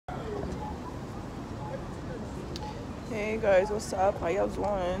Hey guys, what's up? How y'all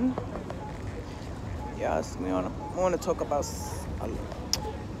doing? Yes, we want to talk about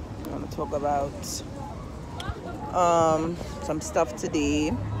some stuff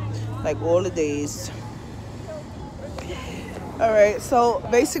today, like all the days. All right, so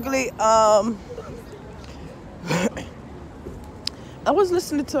basically, I was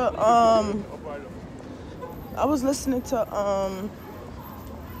listening to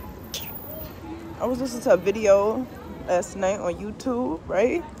a video last night on YouTube,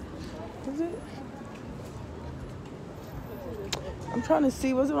 right? Was it? I'm trying to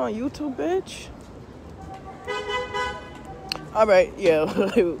see, was it on YouTube, bitch? All right, yeah,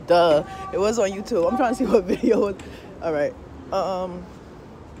 duh. It was on YouTube. I'm trying to see what video it was. All right.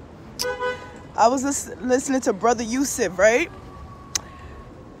 I was listening to Brother Yusuf, right?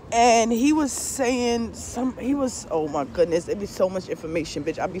 And he was saying oh my goodness, it'd be so much information,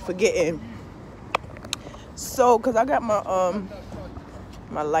 bitch. I'd be forgetting. So, cause I got my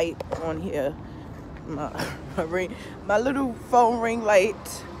my light on here, my little phone ring light.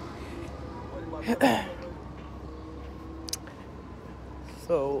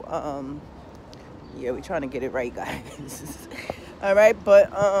 So, yeah, we trying to get it right, guys. All right,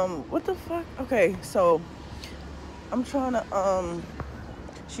 but what the fuck? Okay, so I'm trying to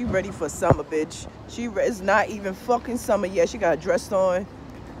she ready for summer, bitch. It's not even fucking summer yet. She got dressed on.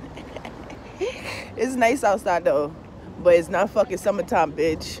 It's nice outside though, but it's not fucking summertime,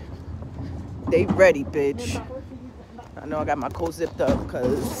 bitch. They ready, bitch. I know I got my coat zipped up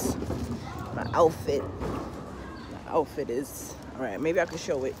because my outfit is all right. Maybe I can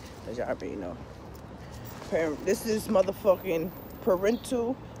show it because y'all already know. This is motherfucking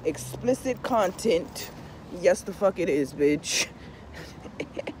parental explicit content. Yes, the fuck it is, bitch.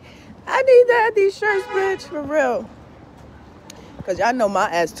 I need to have these shirts, bitch, for real. Cause y'all know my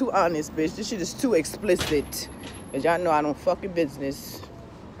ass too honest, bitch. This shit is too explicit. Cause y'all know I don't fucking business.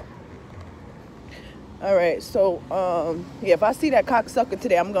 All right, so yeah, if I see that cocksucker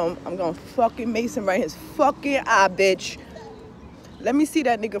today, I'm gonna fucking Mason right his fucking eye, bitch. Let me see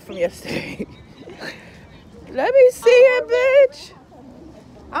that nigga from yesterday. Let me see it, bitch.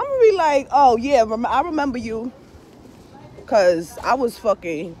 I'm gonna be like, oh yeah, I remember you. Cause I was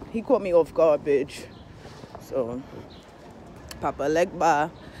fucking, he caught me off guard, bitch. So, Papa Legba,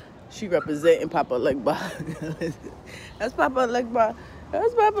 she representing Papa Legba. That's Papa Legba.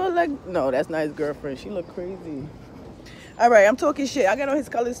 That's Papa Leg. No, that's not his girlfriend. She look crazy. All right, I'm talking shit. I got on his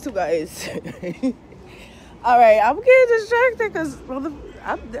colors too, guys. All right, I'm getting distracted because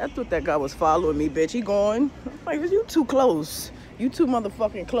I thought that guy was following me, bitch. He going. I'm like, you too close. You too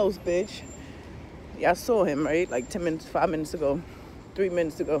motherfucking close, bitch. Yeah, I saw him, right? Like 10 minutes, 5 minutes ago, 3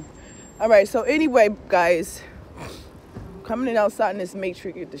 minutes ago. All right, so anyway, guys, coming in outside in this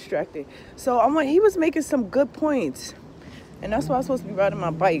matrix, get distracted. So he was making some good points. And that's why I was supposed to be riding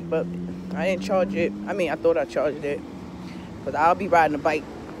my bike, but I didn't charge it. I mean, I thought I charged it, but I'll be riding a bike.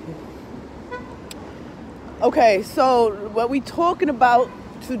 Okay, so what we talking about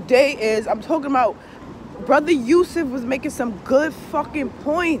today is, I'm talking about Brother Yusuf was making some good fucking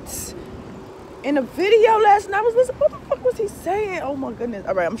points. In a video last night, I was listening. What the fuck was he saying? Oh my goodness.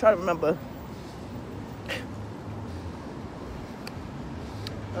 All right, I'm trying to remember.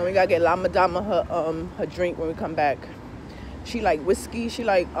 And we gotta get La Madama her drink when we come back. She like whiskey. She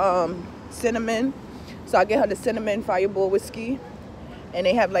like cinnamon. So I get her the cinnamon fireball whiskey. And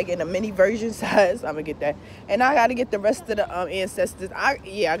they have like in a mini version size. I'm gonna get that. And I gotta get the rest of the ancestors. I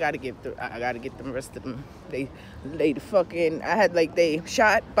gotta get the rest of them. They the fucking. I had like they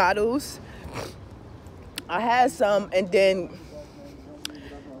shot bottles. I had some, and then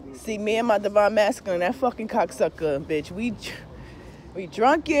see me and my divine masculine, that fucking cocksucker, bitch. We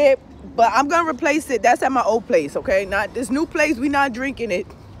drunk it, but I'm gonna replace it. That's at my old place, okay? Not this new place. We not drinking it.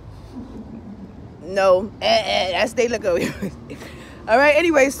 No, that's they look over. All right.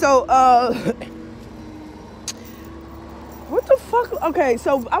 Anyway, so what the fuck? Okay,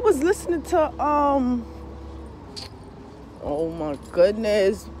 so I was listening to oh my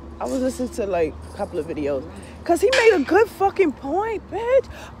goodness. I was listening to like a couple of videos. Cause he made a good fucking point, bitch.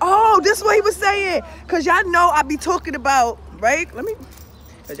 Oh, this is what he was saying. Cause y'all know I be talking about, right?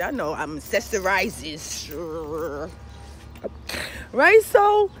 Cause y'all know I'm accessorizes. Right?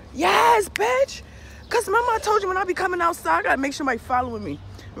 So, yes, bitch. Cause remember I told you when I be coming outside, I gotta make sure somebody following me.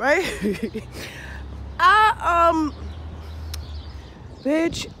 Right?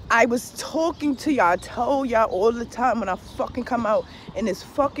 Bitch, I was talking to y'all. I told y'all all the time when I fucking come out in this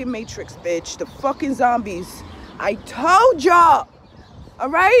fucking matrix, bitch. The fucking zombies. I told y'all. All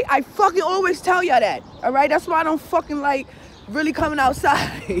right? I fucking always tell y'all that. All right? That's why I don't fucking like really coming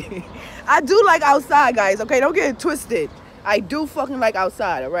outside. I do like outside, guys, okay? Don't get it twisted. I do fucking like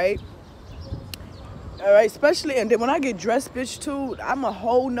outside, all right? All right, especially, and then when I get dressed, bitch, too, I'm a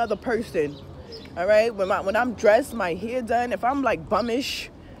whole nother person, all right? When I'm dressed, my hair done, if I'm like bummish,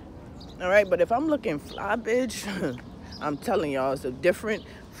 all right? But if I'm looking fly, bitch, I'm telling y'all, it's a different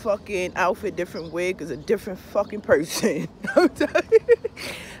fucking outfit, different wig, is a different fucking person. I'm telling you.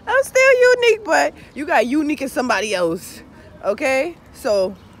 I'm still unique, but you got unique as somebody else, okay?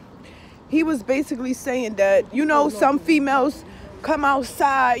 So he was basically saying that, you know, some females come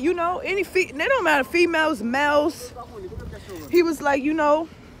outside, you know, they don't matter, females, males. He was like, you know,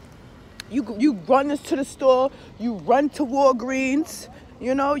 you run to the store, you run to Walgreens,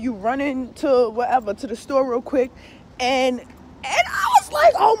 you know, you run into whatever, to the store real quick, and I was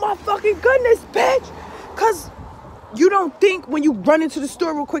like, oh my fucking goodness, bitch, because you don't think when you run into the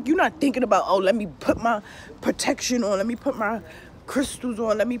store real quick, you're not thinking about, oh, let me put my protection on, let me put my crystals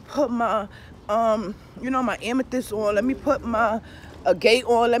on, let me put my you know, my amethyst on, let me put my agate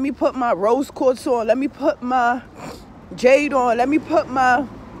on, let me put my rose quartz on, let me put my jade on, let me put my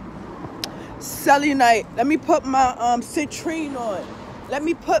selenite, let me put my citrine on, let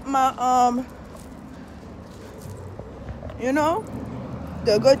me put my you know,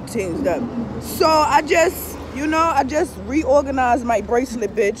 the good things done. So I just, you know, I just reorganized my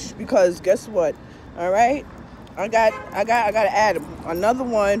bracelet, bitch, because guess what? All right, I gotta add another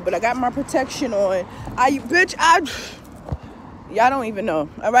one, but I got my protection on. Y'all don't even know.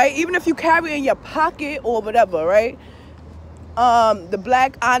 All right, even if you carry it in your pocket or whatever, right? The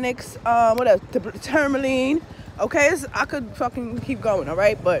black onyx, what else? The tourmaline. Okay, I could fucking keep going. All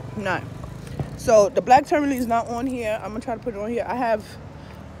right, but not. So the black tourmaline is not on here. I'm gonna try to put it on here. I have,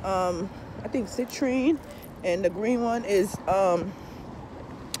 I think citrine, and the green one is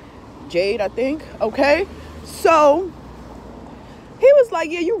jade, I think. Okay, so he was like,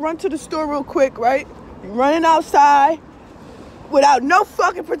 yeah, you run to the store real quick, right? You're running outside without no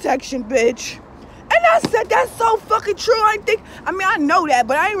fucking protection, bitch. And I said, that's so fucking true. I know that,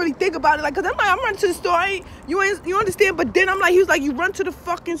 but I ain't really think about it. Like, cause I'm running to the store. You understand? But then I'm like, he was like, you run to the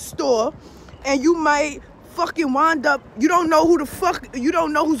fucking store, and you might fucking wind up, you don't know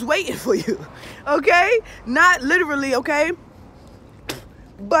who's waiting for you. Okay? Not literally, okay?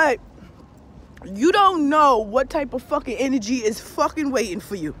 But you don't know what type of fucking energy is fucking waiting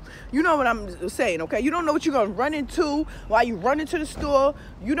for you. You know what I'm saying, okay? You don't know what you're gonna run into while you run into the store.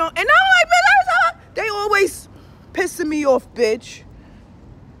 You don't, and I'm like, man, they always pissing me off, bitch.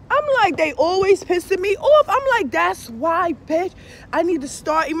 I'm like, they always pissing me off. I'm like, that's why, bitch. I need to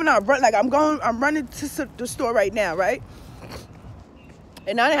start, even though I'm running to the store right now, right?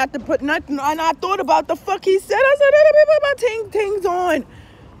 And I didn't have to put nothing on. I thought about the fuck he said. I said, let me put my things on.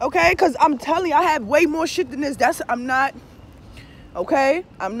 Okay? Because I'm telling you, I have way more shit than this. I'm not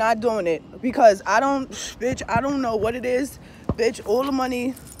doing it. Because I don't know what it is. Bitch, all the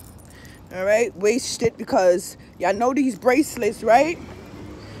money, all right, waste it because y'all know these bracelets, right?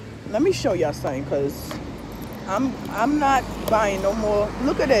 Let me show y'all something, because I'm not buying no more.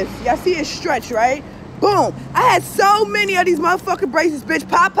 Look at this. Y'all see it stretch, right? Boom. I had so many of these motherfucking bracelets, bitch.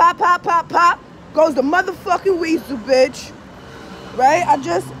 Pop, pop, pop, pop, pop. Goes the motherfucking weasel, bitch. Right? I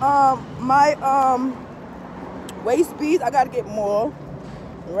just, my waist beads, I gotta get more.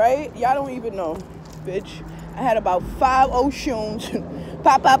 Right? Y'all don't even know, bitch. I had about 5 Oshun's.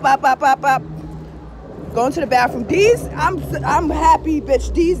 Pop, pop, pop, pop, pop, pop. Going to the bathroom. These, I'm happy,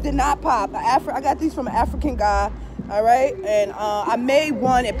 bitch. These did not pop. I got these from an African guy. All right? And I made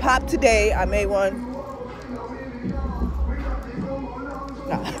one. It popped today. I made one.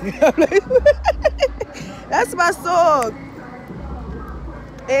 Nah. That's my song.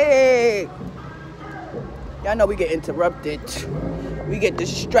 Hey. Y'all know we get interrupted. We get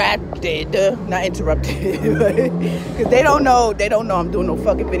distracted. Not interrupted. Because they don't know I'm doing no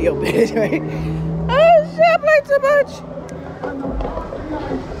fucking video, bitch. Right? Oh shit, I play too much.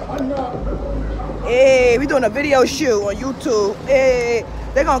 Hey, we doing a video shoot on YouTube. Hey,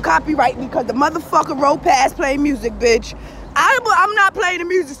 they're gonna copyright me because the motherfucker rode past playing music, bitch. I'm not playing the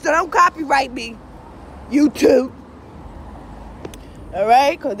music, so don't copyright me. YouTube.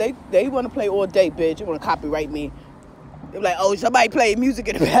 Alright? Because they want to play all day, bitch. They want to copyright me. They're like, oh, somebody playing music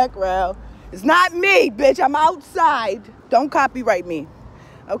in the background. It's not me, bitch. I'm outside. Don't copyright me.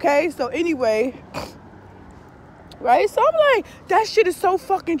 Okay? So anyway, right? So I'm like, that shit is so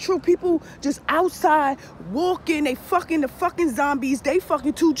fucking true. People just outside walking. They fucking the fucking zombies. They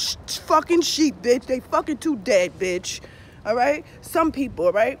fucking too fucking sheep, bitch. They fucking too dead, bitch. All right? Some people,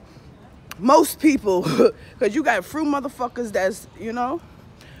 all right? Most people. Because you got fruit motherfuckers that's, you know.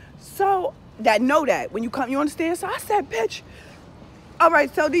 So that know that when you come, you understand? So I said, bitch. All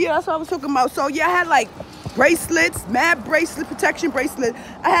right, so yeah, that's what I was talking about. So yeah, I had like bracelets, mad bracelet, protection bracelet.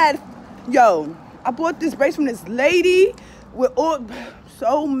 I bought this bracelet from this lady with all,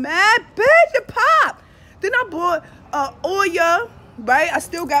 so mad, bitch, it popped. Then I bought Oya, right? I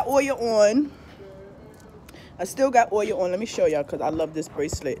still got Oya on. Let me show y'all because I love this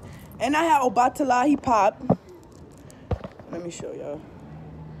bracelet. And I had Obatala, he popped. Let me show y'all.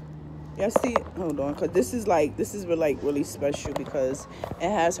 Y'all see, hold on, because this is really special because it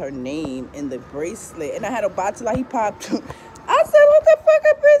has her name in the bracelet. And I had a bottle, he popped. I said, what the fuck,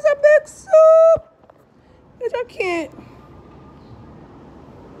 a piece of big soup? Bitch, I can't.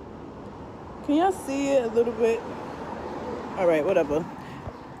 Can y'all see it a little bit? All right, whatever.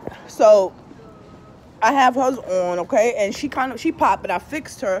 So, I have hers on, okay? And she popped, but I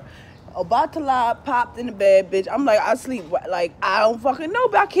fixed her. Obatala popped in the bed, bitch. I'm like, I sleep like I don't fucking know,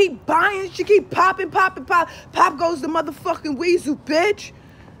 but I keep buying. She keep popping. Pop goes the motherfucking weasel, bitch.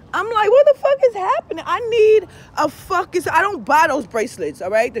 I'm like, what the fuck is happening? I need a fucking. I don't buy those bracelets, all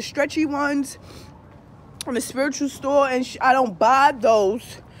right? The stretchy ones from the spiritual store, and I don't buy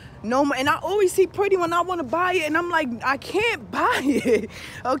those no more. And I always see pretty when I want to buy it, and I'm like, I can't buy it,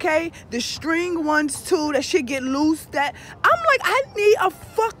 okay? The string ones too, that shit get loose. That I'm like, I need a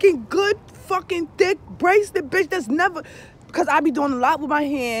fucking good fucking thick bracelet, bitch. That's never, because I be doing a lot with my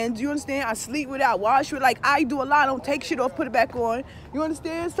hands. You understand? I sleep with it, I wash with it. Like I do a lot. I don't take shit off, put it back on. You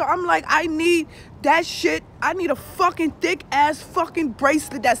understand? So I'm like, I need that shit. I need a fucking thick ass fucking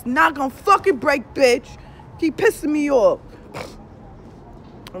bracelet that's not gonna fucking break, bitch. Keep pissing me off.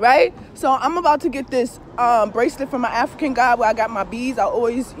 Right? So I'm about to get this bracelet from my African guy where I got my beads. I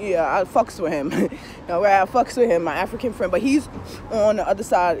fucks with him. I fucks with him, my African friend. But he's on the other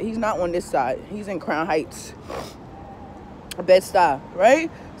side. He's not on this side. He's in Crown Heights. Bed-Stuy,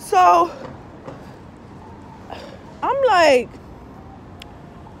 right? So I'm like,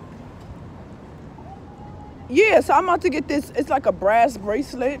 yeah, so I'm about to get this. It's like a brass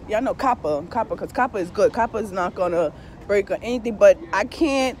bracelet. Y'all know copper, because copper is good. Copper is not gonna break or anything, but I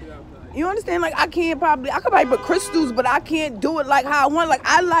can't, you understand? Like I could probably put crystals, but I can't do it like how I want. Like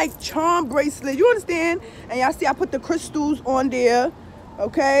I like charm bracelet, you understand? And y'all see I put the crystals on there,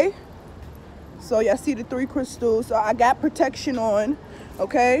 okay? So y'all see the 3 crystals. So I got protection on,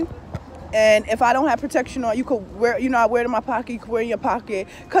 okay? And if I don't have protection on, you could wear, I wear it in my pocket, you can wear it in your pocket.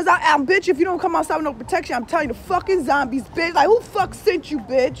 Cause I'm bitch, if you don't come outside with no protection, I'm telling you, the fucking zombies, bitch. Like who fuck sent you,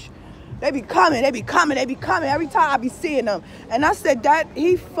 bitch? They be coming. Every time I be seeing them. And I said that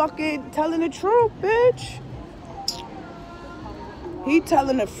he fucking telling the truth, bitch. He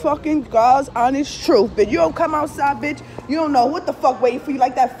telling the fucking God's honest truth, bitch. You don't come outside, bitch. You don't know what the fuck waiting for you,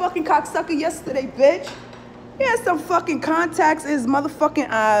 like that fucking cocksucker yesterday, bitch. He had some fucking contacts in his motherfucking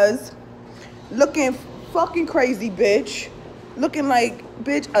eyes. Looking fucking crazy, bitch. Looking like,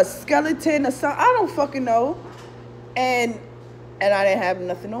 bitch, a skeleton or something. I don't fucking know. And I didn't have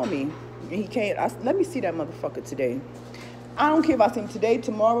nothing on me. He can't. Let me see that motherfucker today. I don't care if I see him today,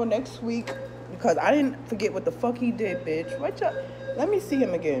 tomorrow, next week, because I didn't forget what the fuck he did, bitch. Let me see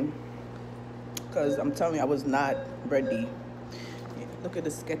him again, because I'm telling you, I was not ready. Look at the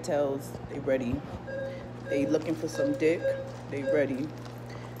Skettels. They ready. They looking for some dick. They ready.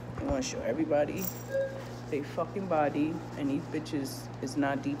 They want to show everybody they fucking body, and these bitches is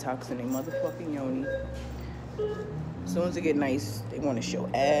not detoxing their motherfucking yoni. As soon as they get nice, they want to show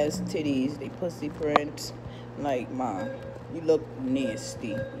ass, titties, they pussy print. Like, ma, you look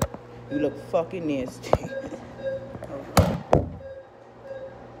nasty. You look fucking nasty. Okay.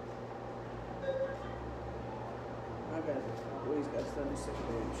 I always got something sick,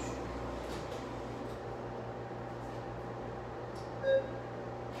 bitch.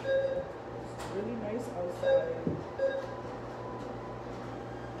 It's really nice outside.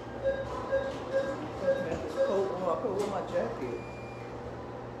 I could wear my jacket.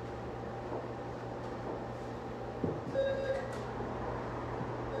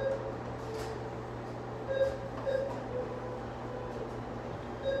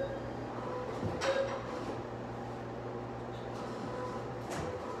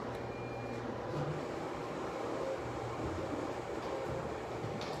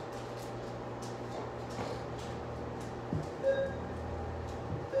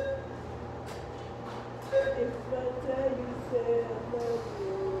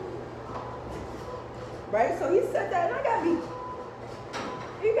 Right? So he said that, and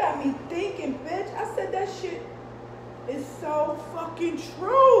he got me thinking, bitch. I said that shit is so fucking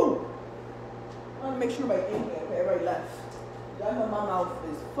true. I want to make sure nobody in here, okay? Everybody left. Y'all know my mouth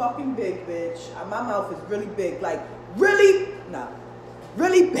is fucking big, bitch. My mouth is really big. Like, really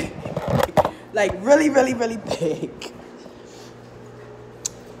big. Like, really, really, really big.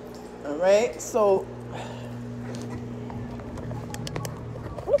 All right, so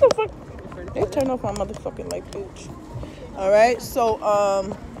what the fuck? They turned off my motherfucking light, bitch. All right, so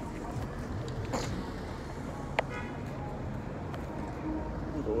I'm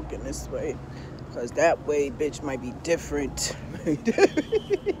walking this way, cause that way, bitch, might be different.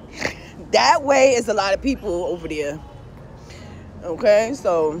 That way is a lot of people over there. Okay,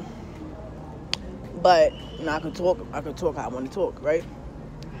 so, but I can talk how I want to talk, right?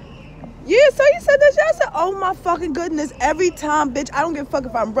 Yeah, so you said that. Y'all said, oh my fucking goodness, every time, bitch, I don't give a fuck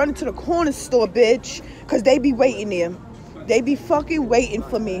if I'm running to the corner store, bitch, because they be waiting there. They be fucking waiting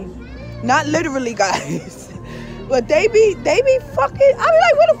for me. Not literally, guys. But they be fucking, I'm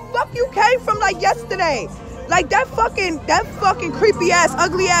like, where the fuck you came from, like, yesterday? Like, that fucking creepy ass,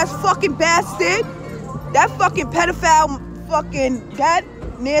 ugly ass fucking bastard. That fucking pedophile fucking, that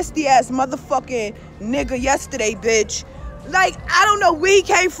nasty ass motherfucking nigga yesterday, bitch. Like, I don't know where he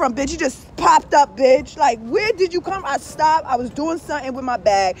came from, bitch. He just popped up, bitch. Like, where did you come? I stopped. I was doing something with my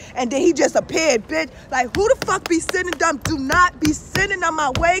bag, and then he just appeared, bitch. Like, who the fuck be sending them? Do not be sending them my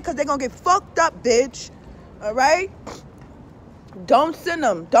way, because they're going to get fucked up, bitch. All right? Don't send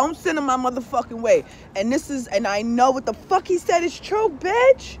them. Don't send them my motherfucking way. And I know what the fuck he said is true,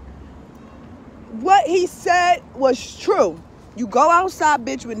 bitch. What he said was true. You go outside,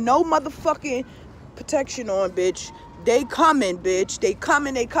 bitch, with no motherfucking protection on, bitch. They coming, bitch. They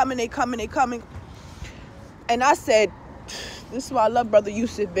coming. And I said, this is why I love Brother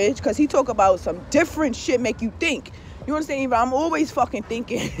Yusuf, bitch, because he talk about some different shit make you think. You understand? Even I'm always fucking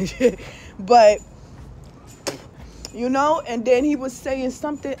thinking. But, you know, and then he was saying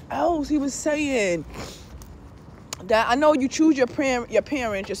something else. He was saying that I know you choose your parent,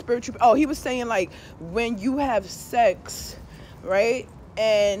 your spiritual. Oh, he was saying, like, when you have sex, right?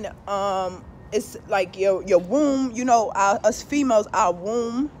 And it's like your womb, you know, us females, our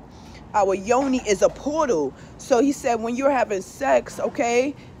womb, our yoni is a portal. So he said when you're having sex,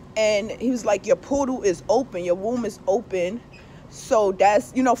 okay, and he was like, your portal is open, your womb is open. So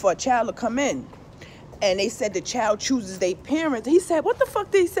that's, you know, for a child to come in. And they said the child chooses their parents. He said, what the fuck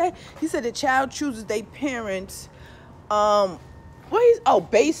did he say? He said the child chooses their parents,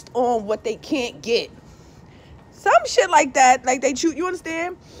 based on what they can't get. Some shit like that. Like they choose, you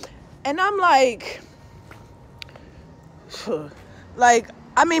understand? And I'm like,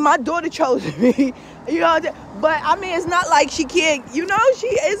 I mean, my daughter chose me, you know, but I mean, it's not like she can't, you know, she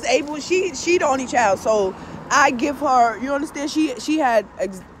is able, she the only child. So I give her, you understand? She had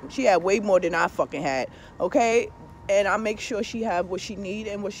way more than I fucking had, okay? And I make sure she have what she need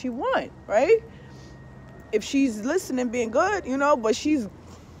and what she want, right? If she's listening, being good, you know, but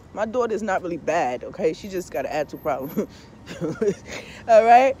my daughter's not really bad, okay? She just got an attitude problem. All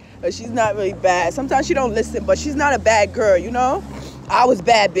right? But she's not really bad. Sometimes she don't listen, but she's not a bad girl, you know? I was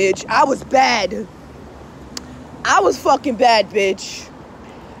bad, bitch. I was bad. I was fucking bad, bitch.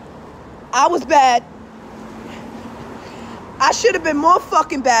 I was bad. I should have been more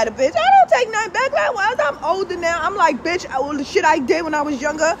fucking bad, bitch. I don't take nothing back. Like, I'm older now. I'm like, bitch, all the shit I did when I was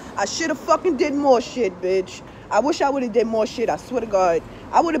younger, I should have fucking did more shit, bitch. I wish I would have did more shit. I swear to God.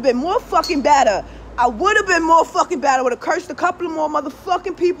 I would have been more fucking badder. I would have been more fucking bad. I would have cursed a couple of more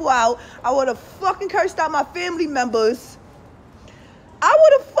motherfucking people out. I would have fucking cursed out my family members. I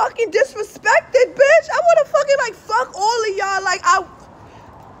would have fucking disrespected, bitch. I would have fucking, like, fuck all of y'all. Like,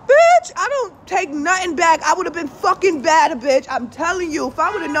 bitch, I don't take nothing back. I would have been fucking bad, bitch. I'm telling you, if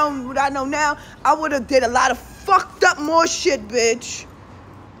I would have known what I know now, I would have did a lot of fucked up more shit, bitch.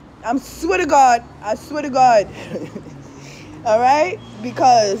 I swear to God. All right?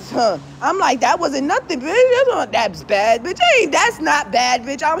 Because, I'm like, that wasn't nothing, bitch. That's bad, bitch. Hey, that's not bad,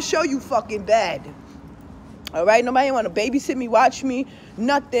 bitch. I'll show you fucking bad. All right? Nobody want to babysit me, watch me,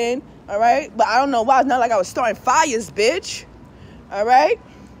 nothing. All right? But I don't know why. It's not like I was starting fires, bitch. All right?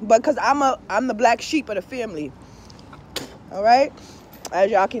 But because I'm the black sheep of the family. All right?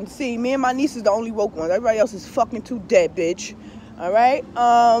 As y'all can see, me and my niece is the only woke ones. Everybody else is fucking too dead, bitch. All right?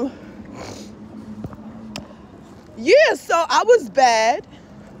 Yeah, so I was bad.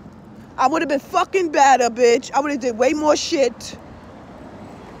 I would have been fucking badder, bitch. I would have did way more shit.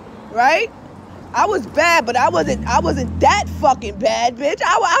 Right? I was bad, but I wasn't that fucking bad, bitch.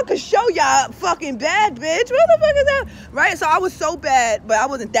 I could show y'all fucking bad, bitch. What the fuck is that? Right? So I was so bad, but I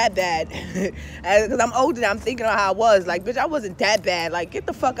wasn't that bad. Because I'm older now, I'm thinking of how I was. Like, bitch, I wasn't that bad. Like, get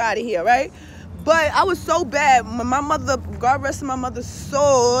the fuck out of here, right? But I was so bad. My mother, God rest my mother's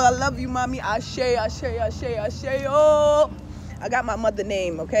soul. I love you, mommy. Ashe. Oh, I got my mother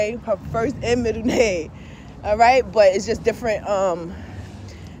name, okay? Her first and middle name. All right? But it's just different,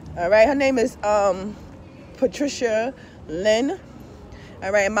 All right, her name is Patricia Lynn.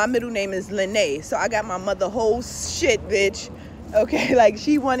 All right, and my middle name is Lene. So I got my mother whole shit, bitch. Okay, like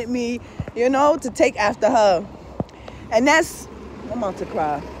she wanted me, you know, to take after her. And that's, I'm about to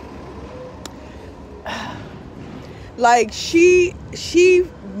cry. Like she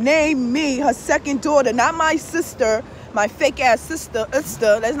named me her second daughter, not my sister, my fake ass sister,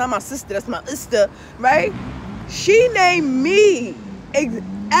 Usta. That's not my sister, that's my Usta, right? She named me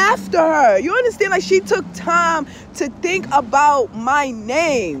after her. You understand? Like she took time to think about my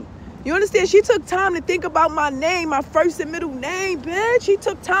name. You understand? She took time to think about my name, my first and middle name, bitch. She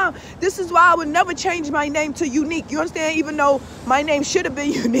took time. This is why I would never change my name to UNIK. You understand? Even though my name should have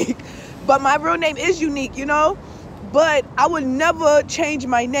been UNIK, but my real name is UNIK, you know? But I would never change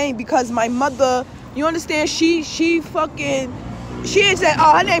my name because my mother, you understand? She ain't said,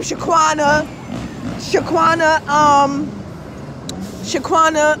 oh, her name's Shaquana,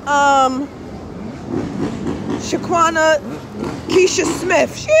 Keisha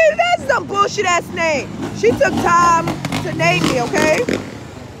Smith. That's some bullshit ass name. She took time to name me, okay?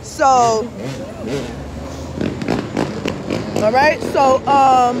 So, all right. So,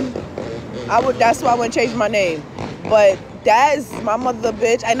 that's why I wouldn't change my name. But that is my mother,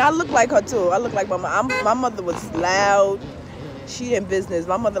 bitch. And I look like her too. I look like my mom. My mother was loud. She in business.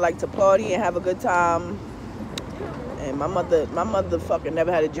 My mother liked to party and have a good time. And my mother fucking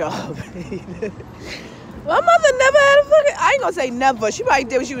never had a job. My mother never had a fucking, I ain't gonna say never. She probably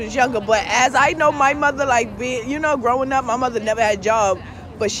did when she was younger. But as I know my mother, like, being, you know, growing up, my mother never had a job.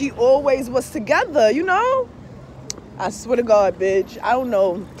 But she always was together, you know? I swear to God, bitch. I don't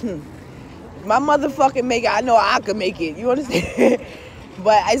know. My motherfucking make it. I know I could make it. You understand?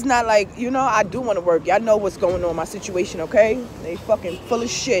 But it's not like, you know, I do want to work. Y'all know what's going on, my situation, okay? They fucking full of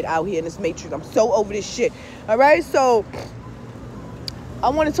shit out here in this matrix. I'm so over this shit. All right? So, I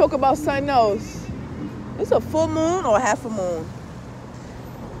want to talk about something else. It's a full moon or a half a moon?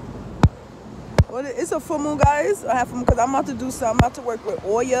 Well, it's a full moon, guys, or half a moon, because I'm about to do something. I'm about to work with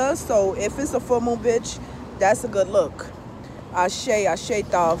Oya. So, if it's a full moon, bitch, that's a good look. Ashe,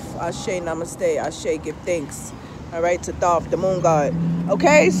 Thoth, Ashe, Namaste, Ashe, give thanks. All right, to Thoth, the moon god.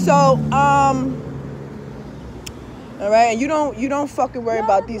 Okay, so, all right, and you don't fucking worry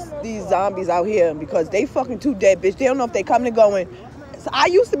about these zombies out here because they fucking too dead, bitch. They don't know if they coming and going. So I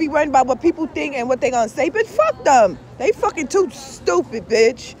used to be worried about what people think and what they gonna say, bitch. Fuck them. They fucking too stupid,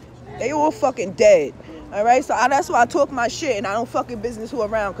 bitch. They all fucking dead. All right, so that's why I talk my shit and I don't fucking business who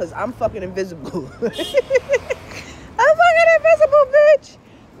around because I'm fucking invisible. I'm fucking invisible, bitch.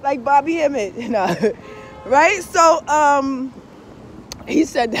 Like Bobby Emmett, you know. Right? So, he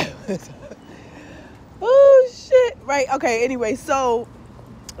said that. Oh, shit. Right, okay, anyway, so,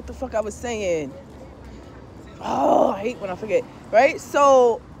 what the fuck I was saying? Oh, I hate when I forget. Right?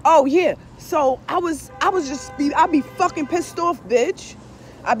 So, oh, yeah. So, I'd be fucking pissed off, bitch.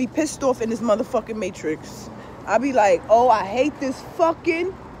 I'd be pissed off in this motherfucking matrix. I'd be like, oh, I hate this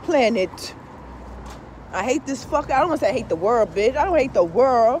fucking planet. I hate this fucking, I don't want to say I hate the world, bitch. I don't hate the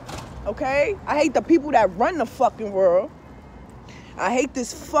world, okay? I hate the people that run the fucking world. I hate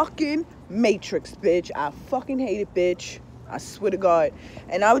this fucking matrix, bitch. I fucking hate it, bitch. I swear to God.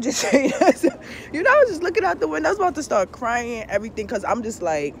 And I was just saying, you know, I was just looking out the window. I was about to start crying and everything because I'm just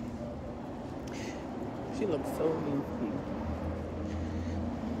like, she looks so mean.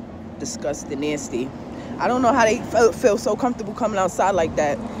 Disgusting, nasty. I don't know how they feel so comfortable coming outside like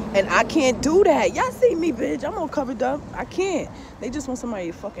that. And I can't do that. Y'all see me, bitch. I'm all covered up. I can't. They just want somebody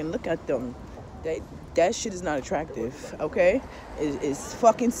to fucking look at them. That shit is not attractive, okay? It's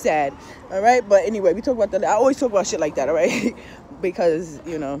fucking sad, all right? But anyway, we talk about that. I always talk about shit like that, all right? Because,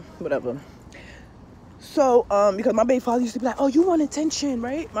 you know, whatever. So, because my baby father used to be like, oh, you want attention,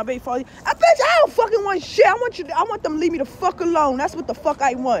 right? My baby father, I don't fucking want shit. I want them to leave me the fuck alone. That's what the fuck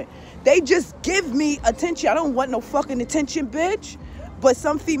I want. They just give me attention. I don't want no fucking attention, bitch. But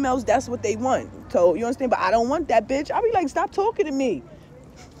some females, that's what they want. So, you understand? But I don't want that, bitch. I'll be like, stop talking to me.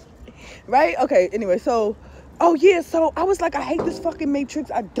 Right? Okay, anyway, so, oh yeah, so I was like, I hate this fucking matrix.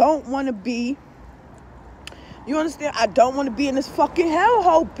 I don't want to be, you understand? I don't want to be in this fucking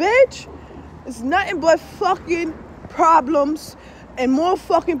hellhole, bitch. It's nothing but fucking problems and more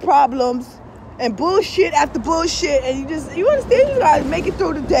fucking problems and bullshit after bullshit. And you understand? You gotta make it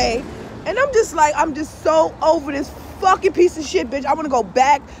through the day. And I'm just like, I'm just so over this fucking piece of shit, bitch. I want to go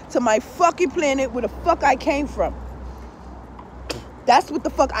back to my fucking planet where the fuck I came from. That's what the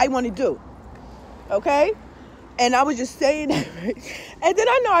fuck I want to do. Okay? And I was just saying that, right? And then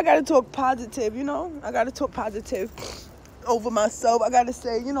I know I got to talk positive, you know? I got to talk positive over myself. I got to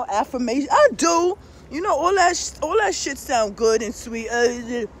say, you know, affirmation. I do. You know, all that shit sound good and sweet.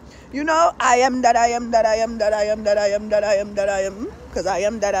 You know, I am that I am that I am that I am that I am that I am that I am. Because I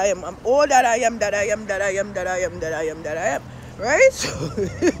am that I am. I'm all that I am that I am that I am that I am that I am that I am. Right? So,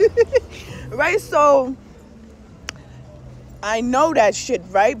 right? So, I know that shit,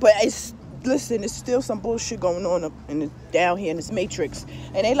 right? But listen, it's still some bullshit going on up in down here in this matrix.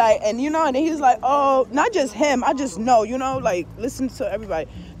 And they like, and you know, and he's like, oh, not just him. I just know, you know, like, listen to everybody.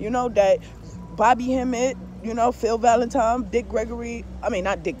 You know, that Bobby Hemmett, you know, Phil Valentine, Dick Gregory. I mean,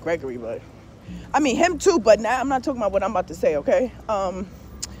 not Dick Gregory, but I mean him too. But now I'm not talking about what I'm about to say, okay?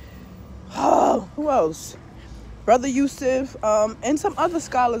 Who else? Brother Yusuf, and some other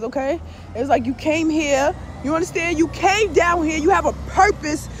scholars, okay? It's like you came here, you understand? You came down here, you have a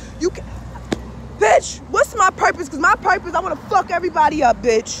purpose. Bitch, what's my purpose? Because my purpose, I want to fuck everybody up,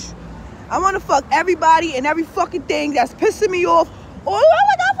 bitch. I want to fuck everybody and every fucking thing that's pissing me off. Oh, I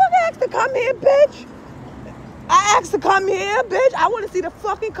fucking asked to come here, bitch. I asked to come here, bitch. I want to see the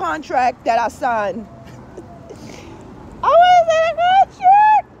fucking contract that I signed. I want to see the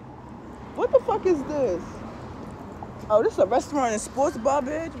contract. What the fuck is this? Oh, this is a restaurant and sports bar,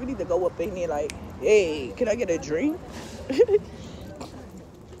 bitch. We need to go up in here like, hey, can I get a drink?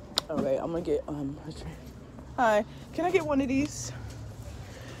 All right, I'm gonna get a drink. Hi, can I get one of these?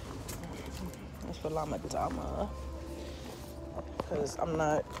 That's for Lama Dama. Because I'm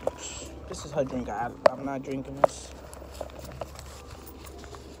not, this is her drink. I'm not drinking this.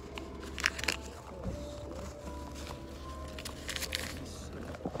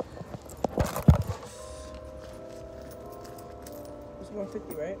 It's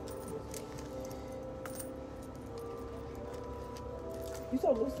 $150, right? You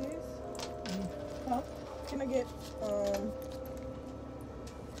saw loose sleeves? Mm-hmm. Huh? Can I get,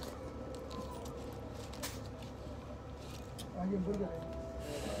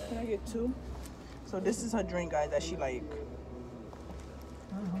 can I get two? So this is her drink, guys, that she like.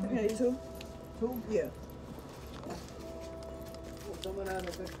 Can I get two? Two? Yeah.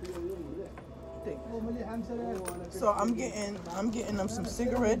 So I'm getting them some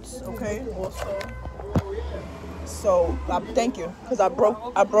cigarettes, okay? Also. So thank you, because I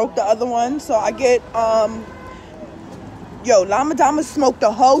broke the other one. So I get yo, Lama Dama smoked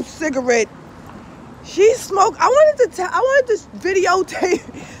the whole cigarette. She smoked. I wanted to videotape it,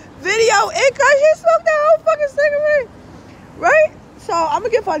 cause she smoked that whole fucking cigarette, right? So I'm gonna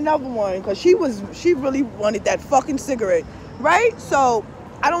give her another one, because she really wanted that fucking cigarette, right? So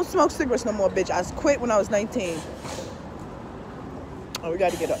I don't smoke cigarettes no more, bitch. I quit when I was 19. Oh, we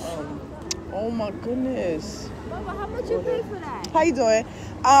gotta get a oh my goodness. Mama, how much you pay for that? How you doing?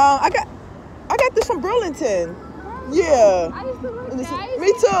 I got this from Burlington. Yeah. I used to work there.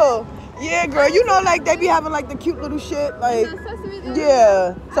 Me too. Yeah, girl. You know, like they be having like the cute little shit, like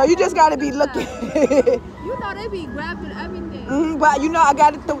yeah. So you just gotta be looking. You know they be grabbing everything. But you know, I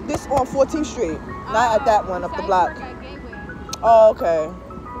got this on 14th Street, not at that one up the block. Oh, okay.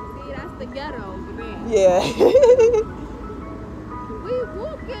 See, that's the ghetto over there. Yeah. We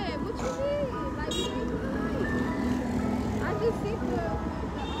walking. What you mean? Like we ain't tonight. I just see the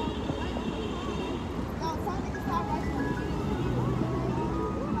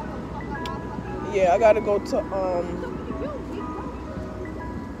Yeah, I gotta go to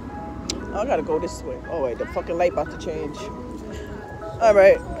I gotta go this way. Oh wait, the fucking light about to change. All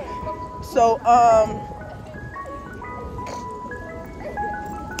right. So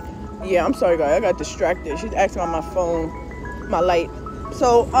yeah, I'm sorry guys, I got distracted. She's asking on my phone, my light.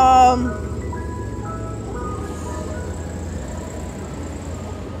 So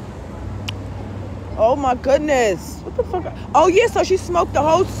oh my goodness. What the fuck? Oh yeah, so she smoked the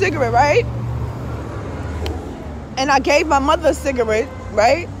whole cigarette, right? And I gave my mother a cigarette,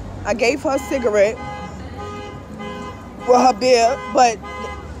 right? I gave her a cigarette with her beer, but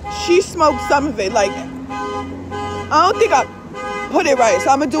she smoked some of it. Like, I don't think I put it right,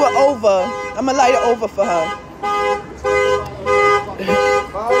 so I'm gonna do it over. I'm gonna light it over for her.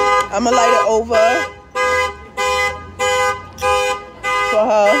 I'm gonna light it over for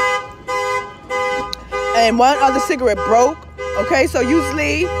her. And one other cigarette broke. Okay, so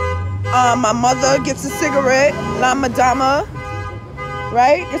usually my mother gets a cigarette. Lama Dama,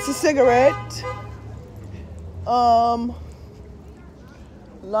 right? Gets a cigarette. Lama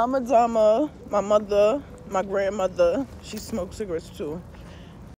Dama, my mother, my grandmother, she smoked cigarettes too.